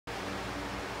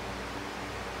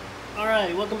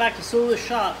Alright, welcome back to Soulless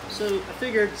Shop. So I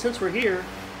figured since we're here,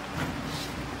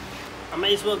 I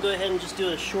may as well go ahead and just do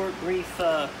a short, brief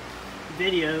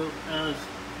video of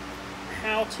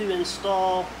how to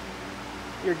install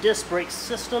your disc brake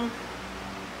system.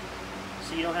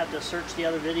 So you don't have to search the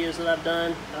other videos that I've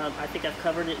done. I think I've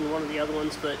covered it in one of the other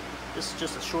ones, but this is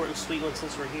just a short and sweet one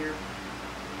since we're here.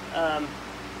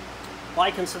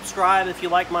 Like and subscribe if you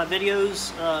like my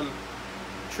videos.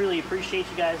 Truly appreciate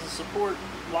you guys' support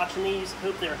watching these.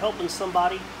 Hope they're helping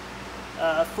somebody.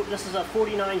 This is a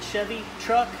 49 Chevy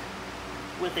Truck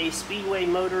with a Speedway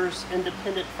Motors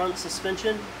independent front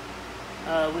suspension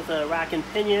with a rack and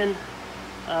pinion,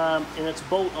 and it's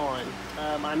bolt on.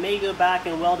 I may go back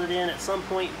and weld it in at some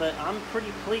point, but I'm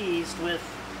pretty pleased with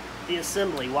the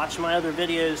assembly. Watch my other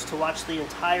videos to watch the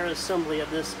entire assembly of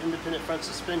this independent front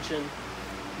suspension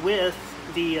with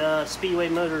the Speedway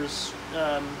Motors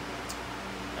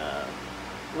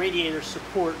radiator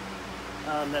support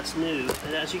that's new.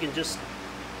 And as you can just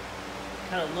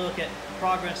kind of look at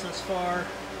progress thus far,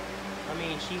 I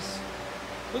mean, she's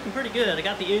looking pretty good. I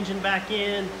got the engine back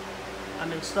in.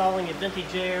 I'm installing a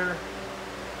vintage air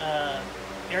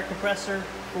compressor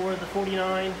for the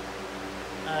 49,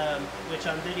 which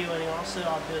I'm videoing also.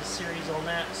 I'll do a series on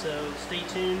that, so stay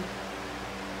tuned.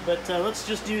 But let's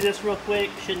just do this real quick.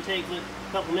 Shouldn't take a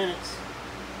couple minutes.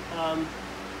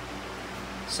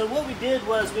 So what we did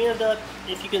was we ended up,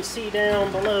 if you can see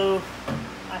down below,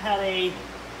 I had a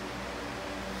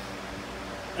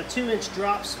 2-inch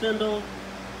drop spindle.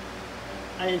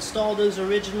 I installed those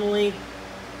originally,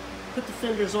 put the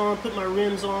fenders on, put my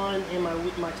rims on and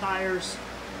my tires,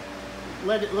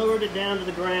 lowered it down to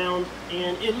the ground,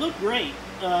 and it looked great.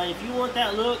 If you want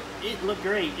that look, it looked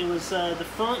great. It was the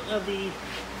front of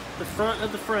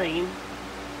the frame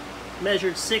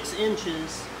measured 6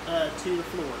 inches to the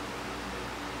floor.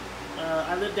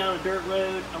 I live down a dirt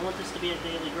road. I want this to be a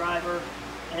daily driver,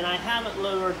 and I haven't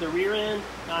lowered the rear end.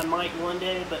 I might one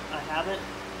day, but I haven't.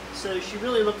 So she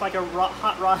really looked like a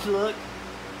hot rod look.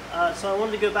 So I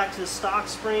wanted to go back to the stock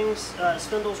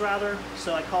spindles rather.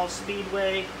 So I called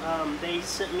Speedway. They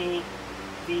sent me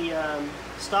the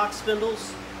stock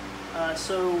spindles.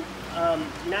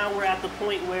 Now we're at the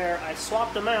point where I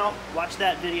swapped them out. Watch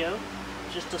that video,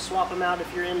 just to swap them out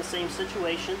if you're in the same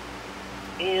situation.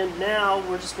 And now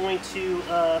we're just going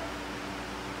to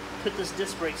put this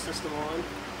disc brake system on.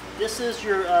 This is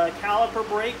your caliper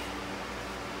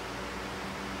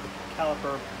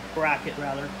bracket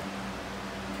rather.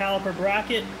 Caliper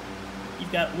bracket.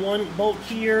 You've got one bolt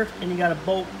here, and you got a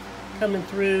bolt coming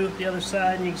through the other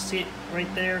side, and you can see it right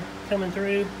there coming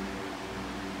through.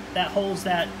 That holds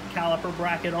that caliper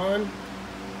bracket on.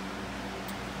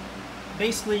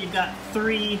 Basically, you've got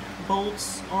 3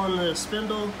 bolts on the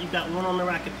spindle. You've got one on the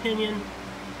rack of pinion,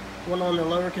 one on the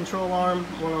lower control arm,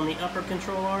 one on the upper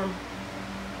control arm,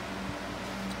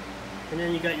 and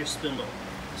then you got your spindle.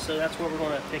 So that's where we're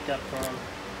going to pick up from.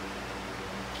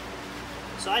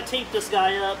 So I taped this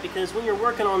guy up because when you're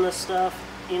working on this stuff,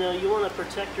 you know, you want to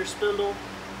protect your spindle.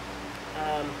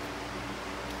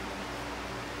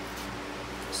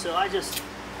 So I just,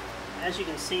 as you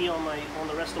can see on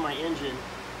the rest of my engine,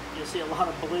 you'll see a lot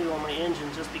of blue on my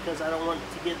engine just because I don't want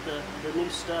to get the new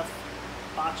stuff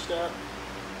botched up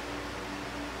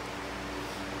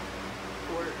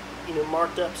or, you know,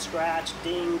 marked up, scratched,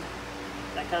 dinged,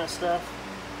 that kind of stuff.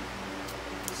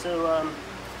 So,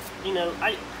 you know,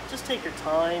 just take your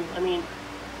time. I mean,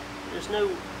 there's no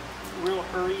real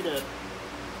hurry to,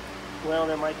 well,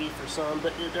 there might be for some,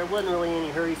 but there wasn't really any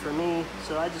hurry for me,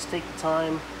 so I just take the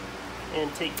time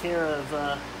and take care of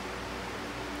the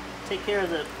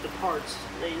parts.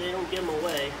 They don't give them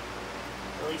away,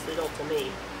 at least they don't to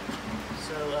me.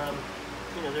 So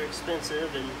you know, they're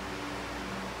expensive, and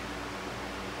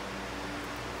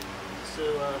so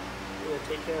I'm gonna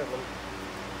take care of them.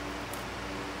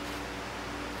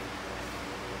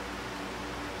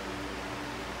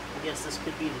 I guess this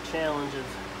could be the challenge of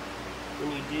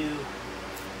when you do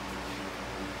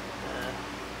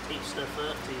tape stuff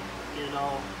up to get it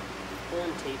all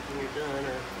untaped when you're done,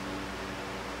 or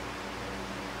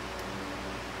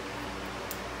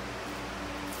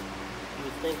you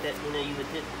would think that, you know, you would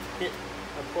hit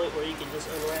a point where you could just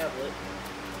unravel it. I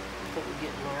think we're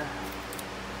getting there.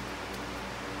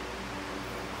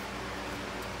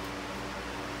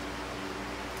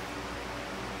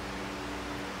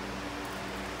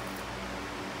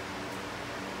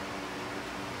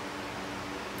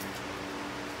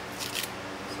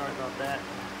 Sorry about that.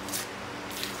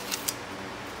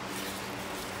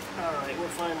 Alright, we're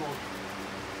finally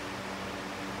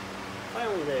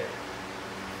there.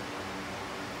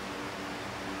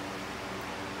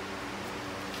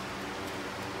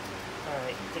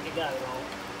 Alright, I think I got it all.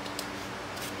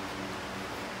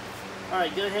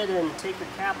 Alright, go ahead and take your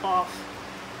cap off.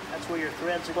 That's where your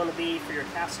threads are going to be for your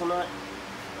castle nut.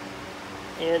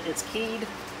 And it's keyed,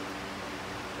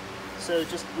 so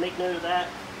just make note of that.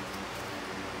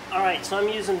 Alright, so I'm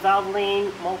using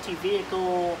Valvoline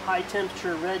multi-vehicle high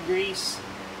temperature red grease.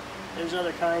 There's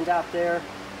other kinds out there.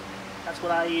 That's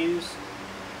what I use.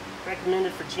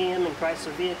 Recommended for GM and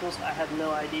Chrysler vehicles. I have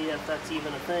no idea if that's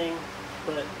even a thing,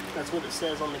 but that's what it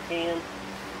says on the can.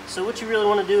 So what you really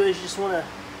want to do is you just want to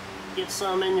get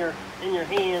some in your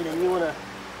hand, and you want to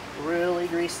really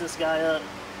grease this guy up,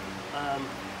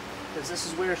 because this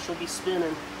is where she'll be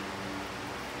spinning.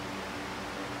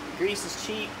 Grease is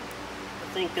cheap.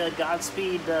 I think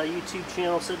Godspeed YouTube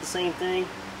channel said the same thing,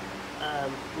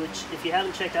 which if you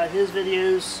haven't checked out his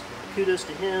videos, kudos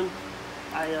to him.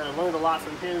 I learned a lot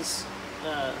from his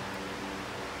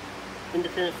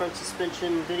independent front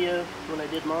suspension video when I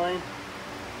did mine.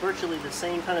 Virtually the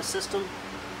same kind of system.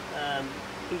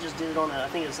 He just did it on I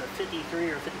think it was a 53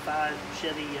 or 55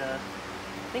 Chevy, I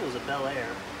think it was a Bel Air.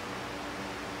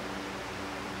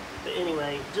 But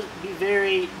anyway, just be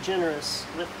very generous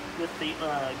with the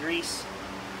grease.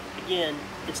 Again,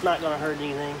 it's not going to hurt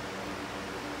anything.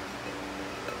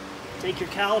 Take your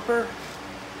caliper.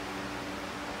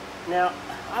 Now,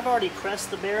 I've already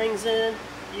pressed the bearings in.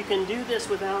 You can do this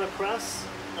without a press,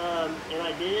 and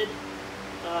I did.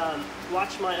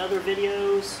 Watch my other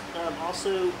videos.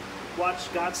 Also,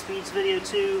 watch Godspeed's video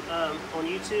too on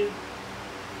YouTube.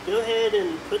 Go ahead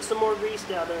and put some more grease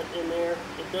down in there.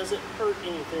 It doesn't hurt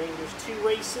anything. There's two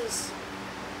races.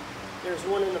 There's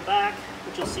one in the back,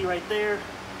 which you'll see right there,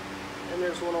 and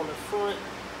there's one on the front.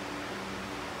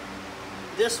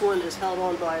 This one is held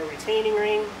on by a retaining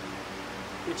ring,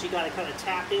 which you got to kind of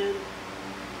tap in.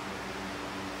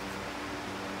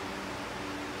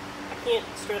 I can't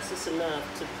stress this enough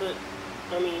to put,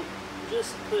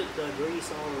 just put the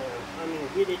grease on there.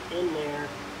 Get it in there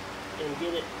and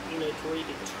get it, to where you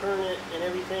can turn it and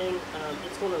everything.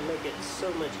 It's going to make it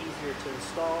so much easier to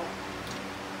install.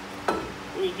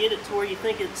 When you get it to where you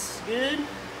think it's good,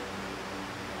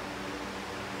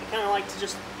 I kind of like to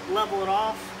just level it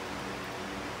off.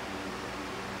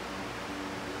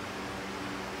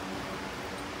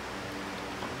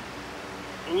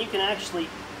 And you can actually,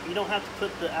 you don't have to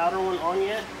put the outer one on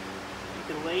yet.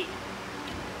 You can wait.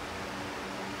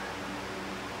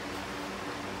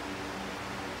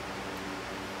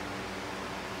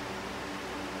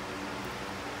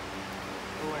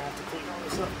 I'm going to have to clean all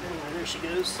this up. Anyway, there she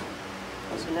goes.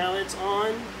 So now it's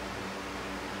on.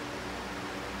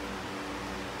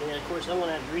 And of course I want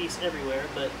to have grease everywhere,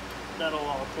 but that'll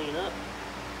all clean up.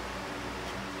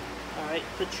 Alright,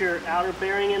 put your outer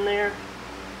bearing in there.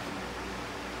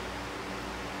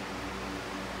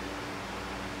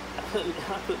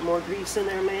 I put more grease in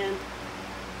there, man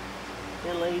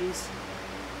and ladies.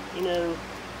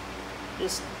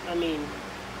 Just,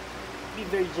 be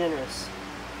very generous.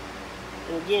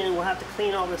 And again, we'll have to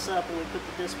clean all this up when we put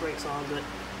the disc brakes on, but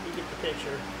you get the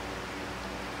picture.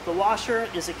 The washer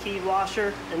is a keyed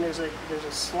washer, and there's a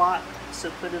slot,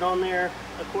 so put it on there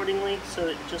accordingly, so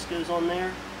it just goes on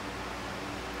there.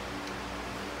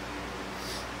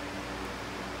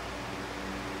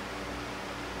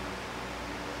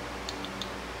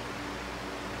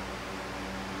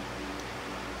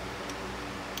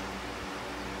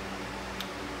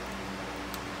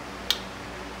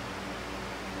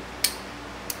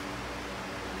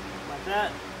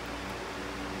 That.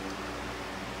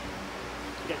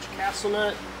 You got your castle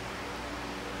nut.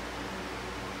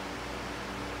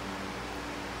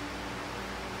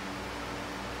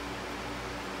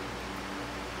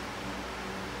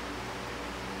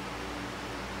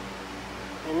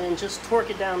 And then just torque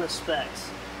it down to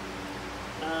specs.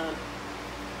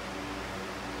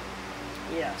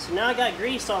 Yeah, so now I got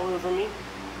grease all over me.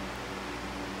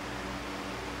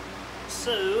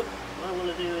 So what I'm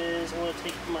going to do is I'm going to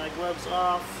take my gloves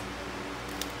off,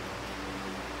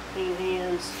 clean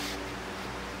hands,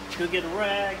 go get a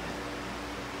rag,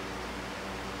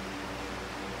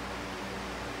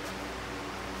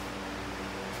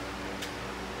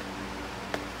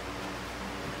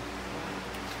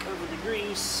 cover the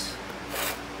grease,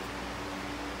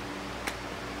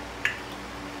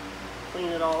 clean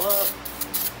it all up.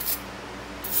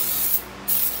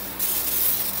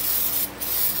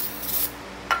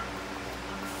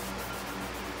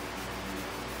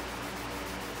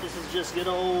 This is just good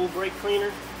old brake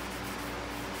cleaner.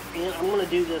 And I'm going to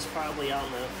do this probably, I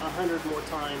don't know, 100 more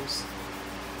times.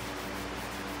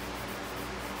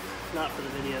 Not for the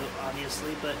video,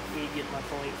 obviously, but you get my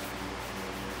point.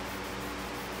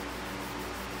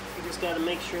 Just got to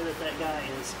make sure that that guy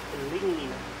is clean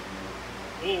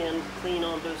and clean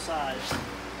on both sides.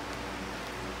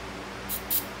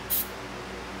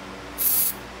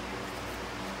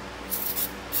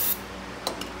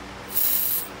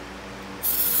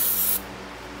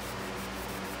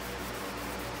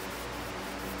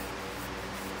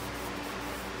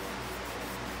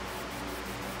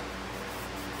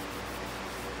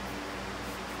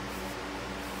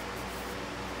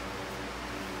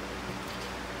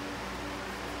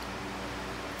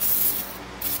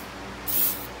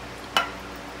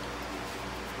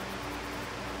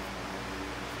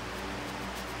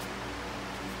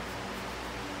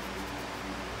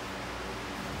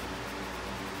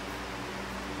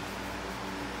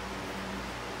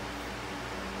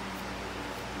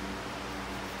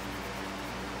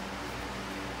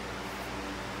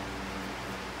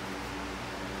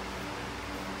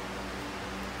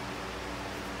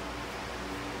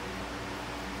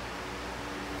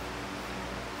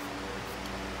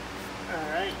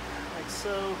 Alright, like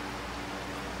so.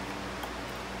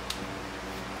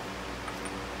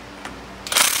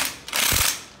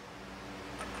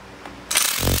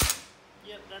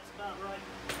 Yep, that's about right.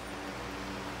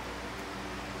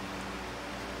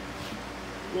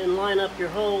 And then line up your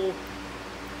hole.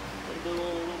 Go on a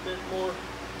little bit more.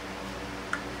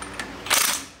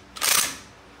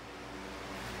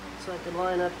 So I can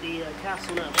line up the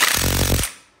castle nut.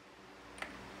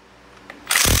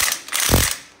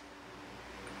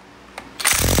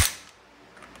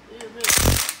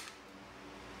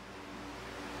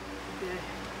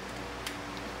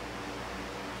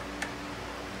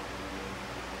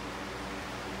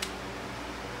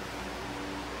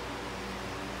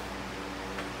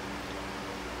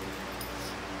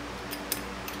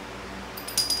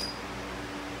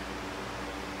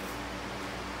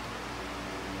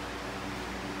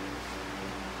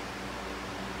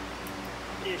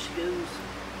 There she goes.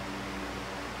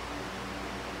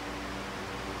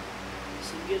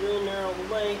 So get her in there all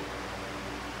the way.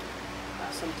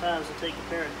 Sometimes I'll take a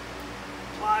pair of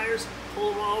pliers, pull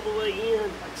them all the way in,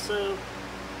 like so.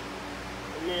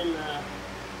 And then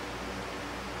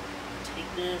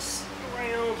take this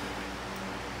around.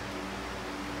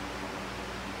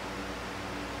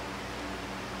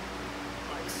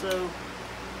 Like so.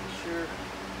 Make sure.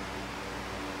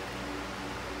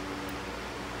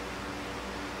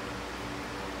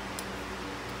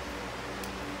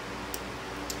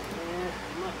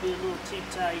 Be a little too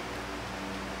tight.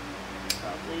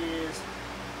 Probably is. So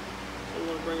I'm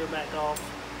going to bring her back off.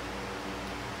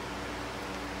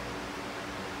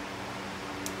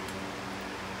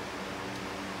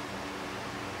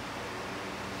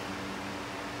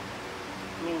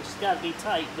 I mean, she's got to be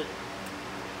tight, but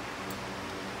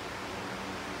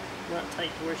not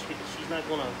tight to where she's not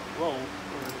going to roll or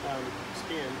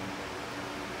spin. You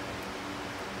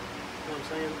know what I'm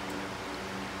saying?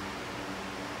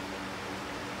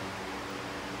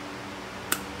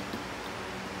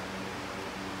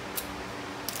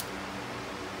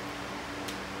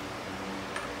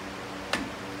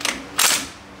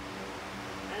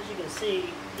 You can see,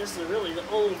 this is really the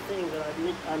only thing that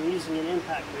I'm using an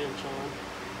impact wrench on.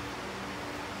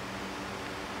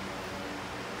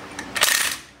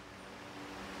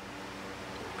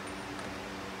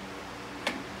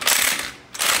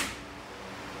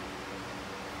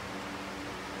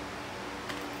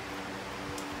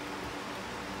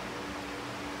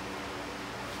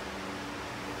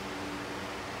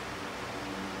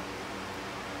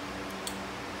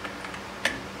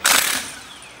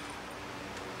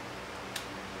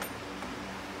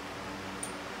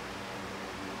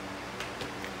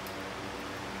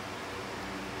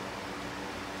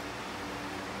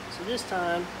 So this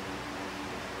time,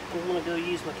 I'm going to go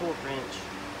use my torque wrench.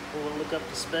 I'm going to look up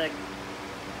the spec.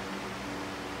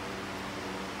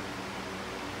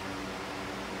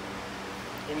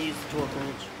 And use the torque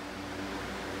wrench.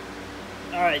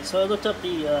 Alright, so I looked up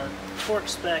the torque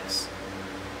specs.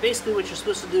 Basically what you're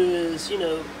supposed to do is, you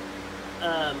know,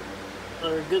 a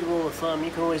good rule of thumb,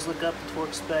 you can always look up the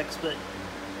torque specs, but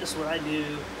this is what I do.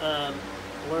 I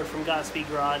learned from Godspeed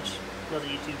Garage, another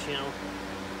YouTube channel.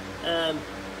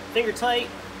 Finger tight.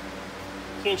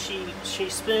 Can she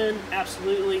spin?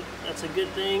 Absolutely. That's a good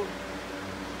thing.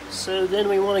 So then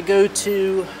we want to go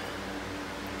to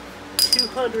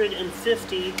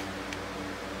 250.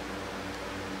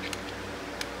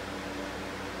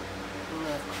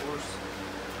 Of course.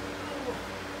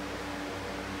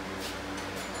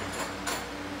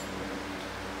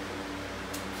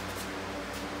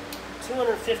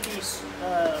 250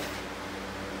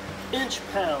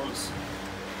 inch-pounds.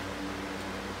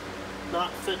 Not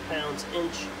foot-pounds,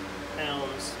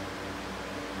 inch-pounds.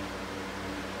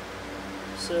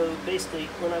 So basically,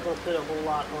 we're not going to put a whole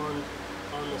lot on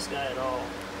this guy at all.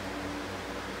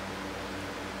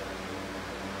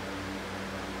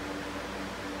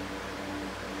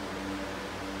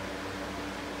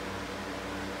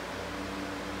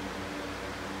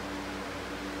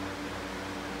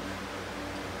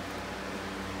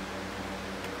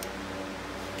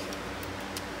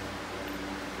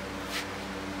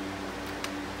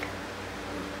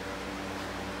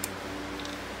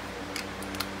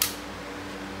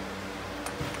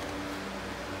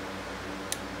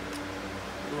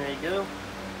 There you go.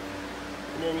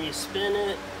 And then you spin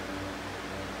it,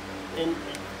 and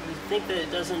you think that it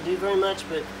doesn't do very much,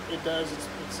 but it does.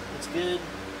 It's good.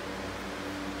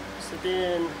 So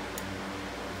then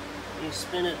you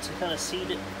spin it to kind of seat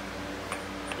it,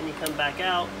 and you come back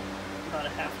out about a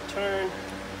half a turn.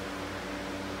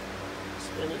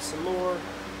 Spin it some more,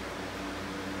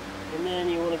 and then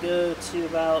you want to go to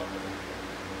about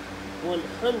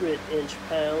 100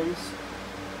 inch-pounds.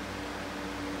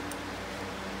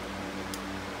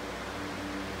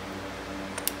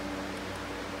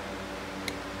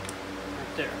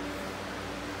 There.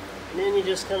 And then you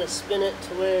just kind of spin it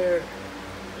to where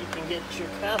you can get your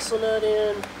castle nut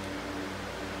in.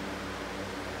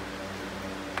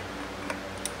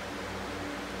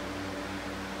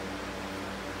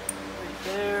 Right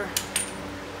there.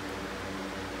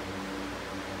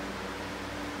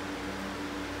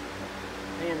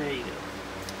 And there you go.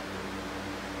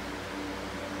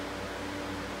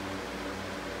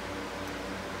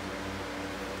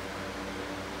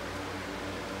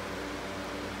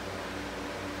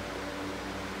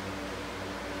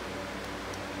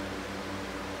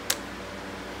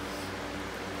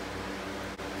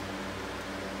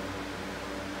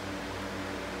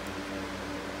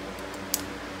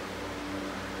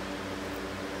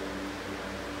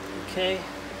 Okay,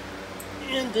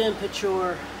 and then put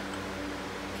your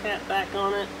cap back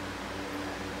on it.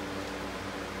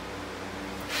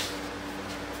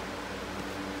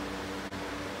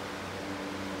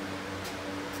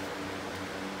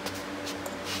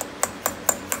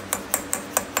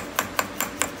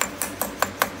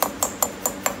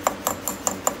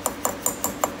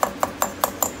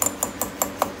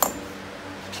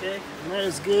 Okay, and that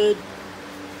is good.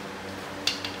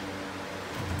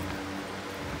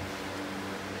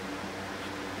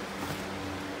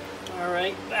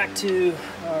 Alright, back to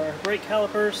our brake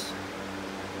calipers.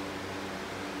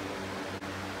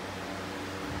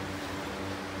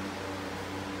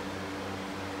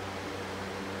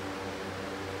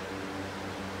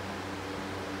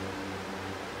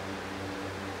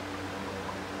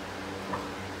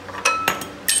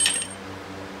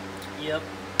 Yep.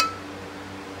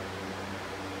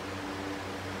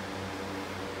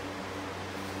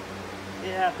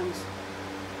 It happens.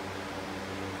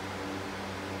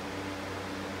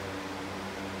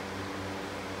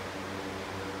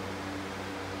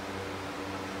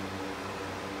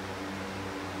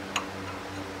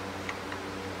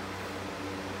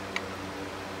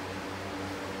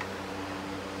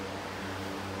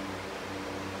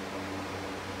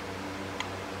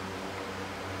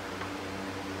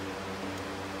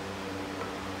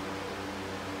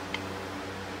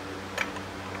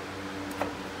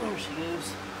 There she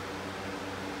goes.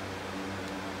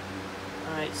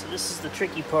 Alright, so this is the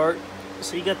tricky part.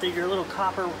 So you got your little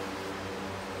copper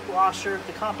washer.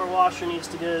 The copper washer needs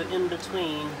to go in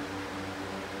between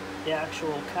the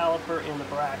actual caliper and the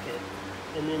bracket.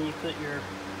 And then you put your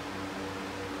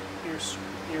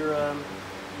screw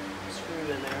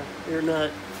in there. Your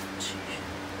nut.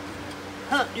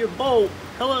 Huh, your bolt.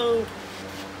 Hello.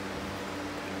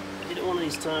 Get it one of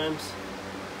these times.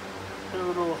 Put a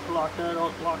little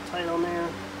Loctite on there.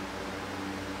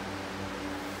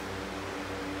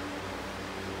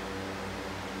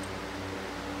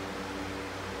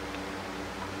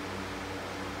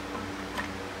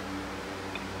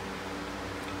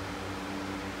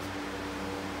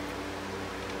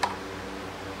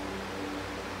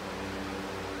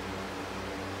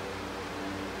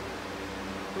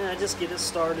 Yeah, just get it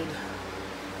started.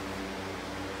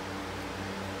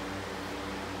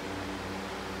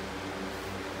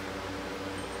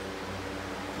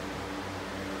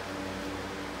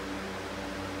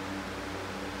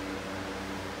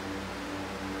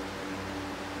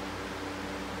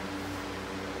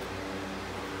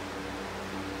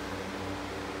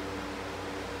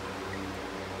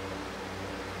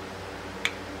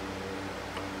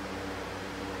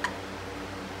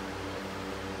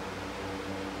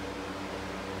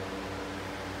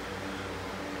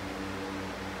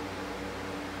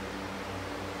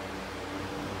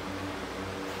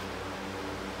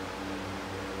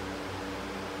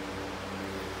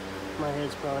 My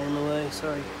head's probably in the way.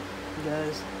 Sorry,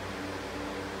 guys.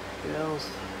 Girls.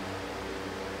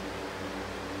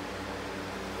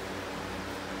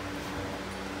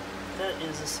 That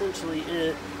is essentially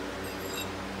it.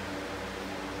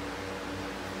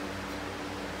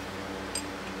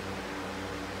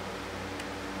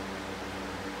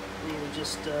 You would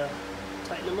just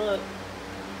tighten them up.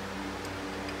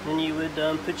 Then you would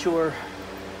put your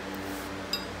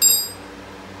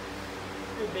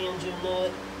banjo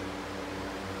nut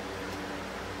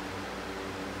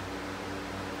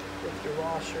with your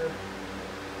washers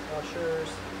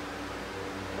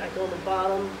back on the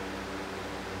bottom.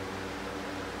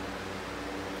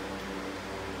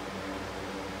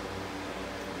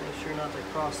 Make sure not to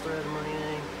cross thread them or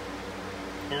anything.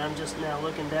 And I'm just now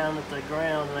looking down at the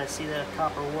ground and I see that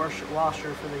copper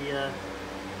washer for the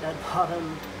that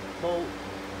bottom bolt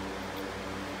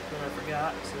that I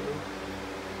forgot. So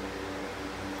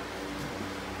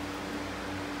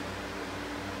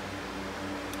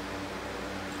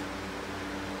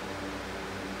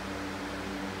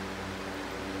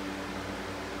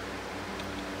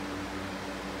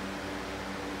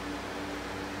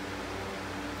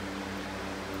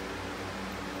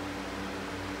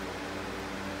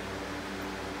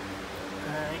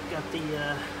got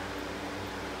the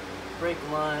brake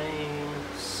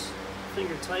lines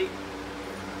finger tight.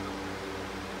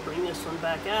 Bring this one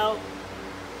back out.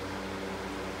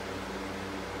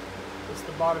 It's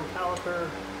the bottom caliper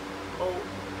bolt.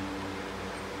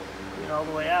 Bring it all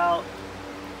the way out.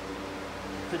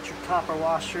 Put your copper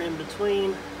washer in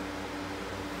between.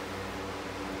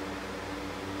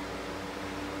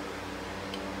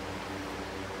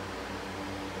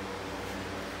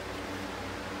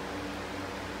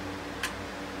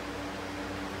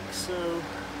 So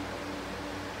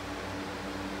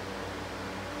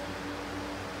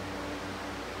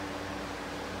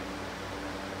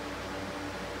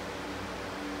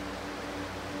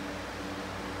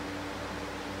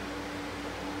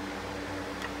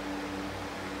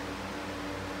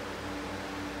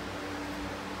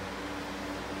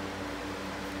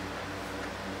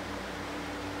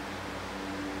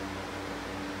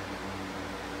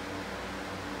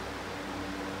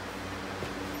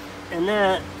and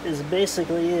that is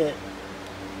basically it.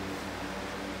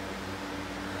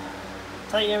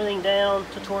 Tighten everything down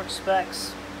to torque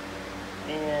specs,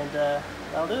 and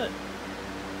that'll do it.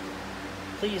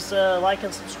 Please like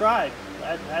and subscribe.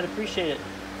 I'd appreciate it.